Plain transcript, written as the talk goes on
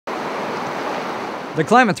The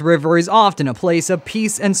Klamath River is often a place of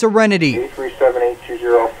peace and serenity.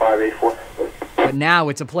 837-820-584. But now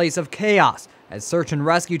it's a place of chaos as search and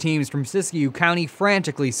rescue teams from Siskiyou County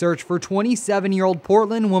frantically search for 27-year-old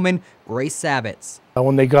Portland woman Grace Sabbats.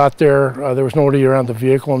 When they got there, there was nobody around the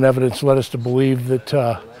vehicle, and evidence led us to believe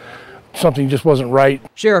that something just wasn't right.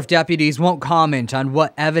 Sheriff deputies won't comment on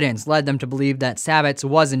what evidence led them to believe that Sabbats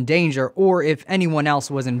was in danger or if anyone else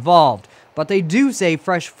was involved, but they do say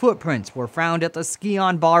fresh footprints were found at the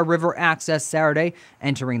Siskiyou Bar River access Saturday,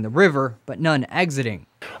 entering the river, but none exiting.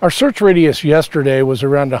 Our search radius yesterday was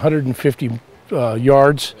around 150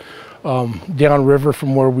 yards downriver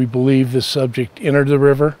from where we believe this subject entered the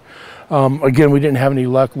river. Again, we didn't have any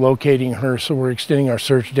luck locating her, so we're extending our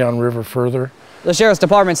search downriver further. The Sheriff's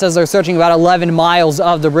Department says they're searching about 11 miles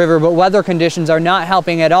of the river, but weather conditions are not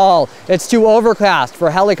helping at all. It's too overcast for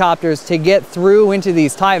helicopters to get through into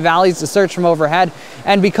these tight valleys to search from overhead.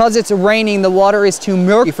 And because it's raining, the water is too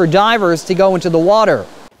murky for divers to go into the water,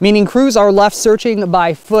 meaning crews are left searching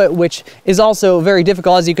by foot, which is also very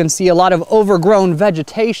difficult. As you can see, a lot of overgrown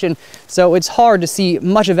vegetation, so it's hard to see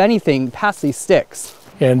much of anything past these sticks.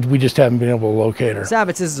 And we just haven't been able to locate her.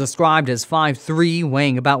 Sabbats is described as 5'3",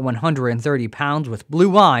 weighing about 130 pounds, with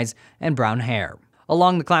blue eyes and brown hair.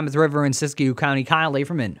 Along the Klamath River in Siskiyou County, Kyle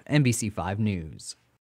Laferman, NBC5 News.